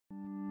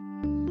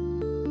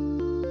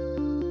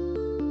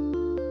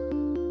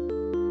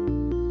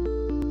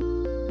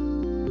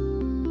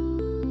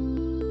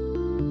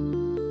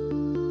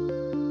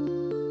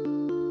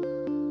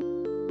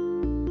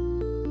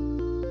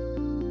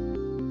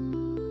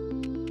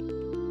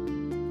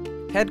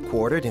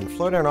Headquartered in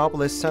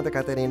Florianópolis, Santa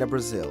Catarina,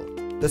 Brazil,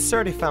 the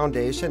CERTI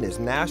Foundation is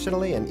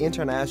nationally and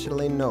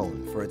internationally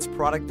known for its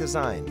product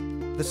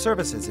design, the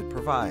services it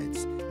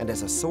provides, and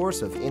as a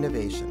source of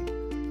innovation.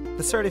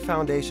 The CERTI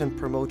Foundation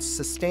promotes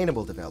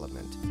sustainable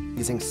development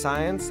using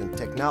science and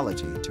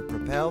technology to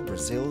propel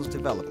Brazil's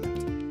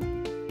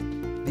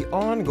development. The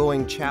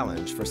ongoing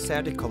challenge for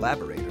CERTI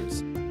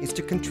collaborators is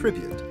to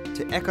contribute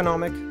to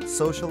economic,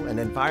 social, and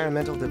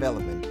environmental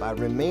development by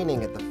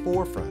remaining at the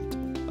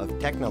forefront of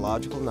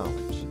technological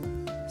knowledge.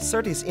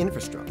 CERTI's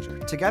infrastructure,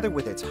 together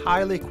with its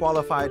highly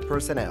qualified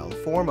personnel,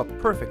 form a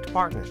perfect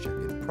partnership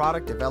in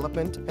product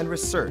development and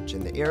research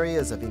in the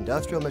areas of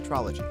industrial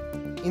metrology,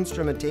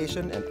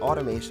 instrumentation and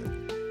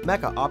automation,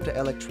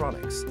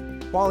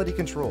 Mecaoptoeletrônica, quality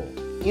control,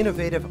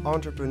 innovative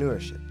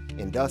entrepreneurship,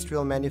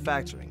 industrial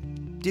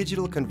manufacturing,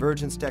 digital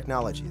convergence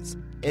technologies,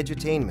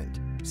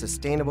 edutainment,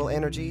 sustainable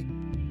energy,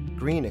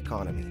 green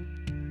economy.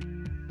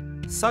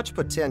 Such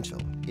potential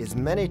is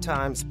many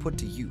times put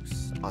to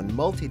use on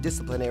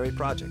multidisciplinary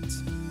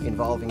projects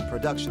involving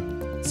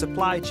production,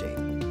 supply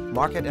chain,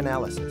 market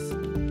analysis,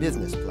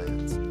 business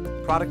plans,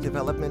 product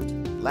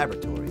development,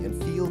 laboratory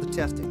and field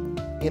testing,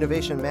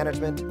 innovation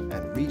management,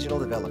 and regional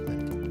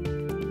development.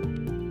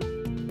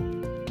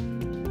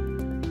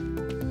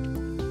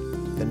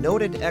 The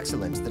noted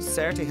excellence that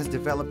CERTI has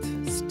developed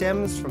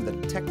stems from the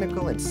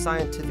technical and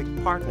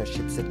scientific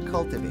partnerships it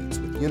cultivates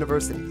with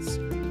universities,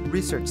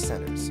 research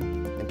centers,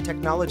 and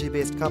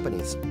technology-based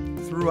companies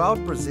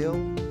throughout Brazil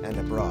and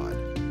abroad.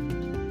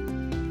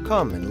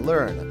 Come and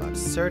learn about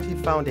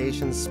CERTI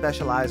Foundation's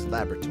specialized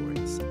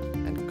laboratories,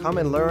 and come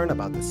and learn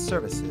about the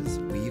services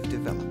we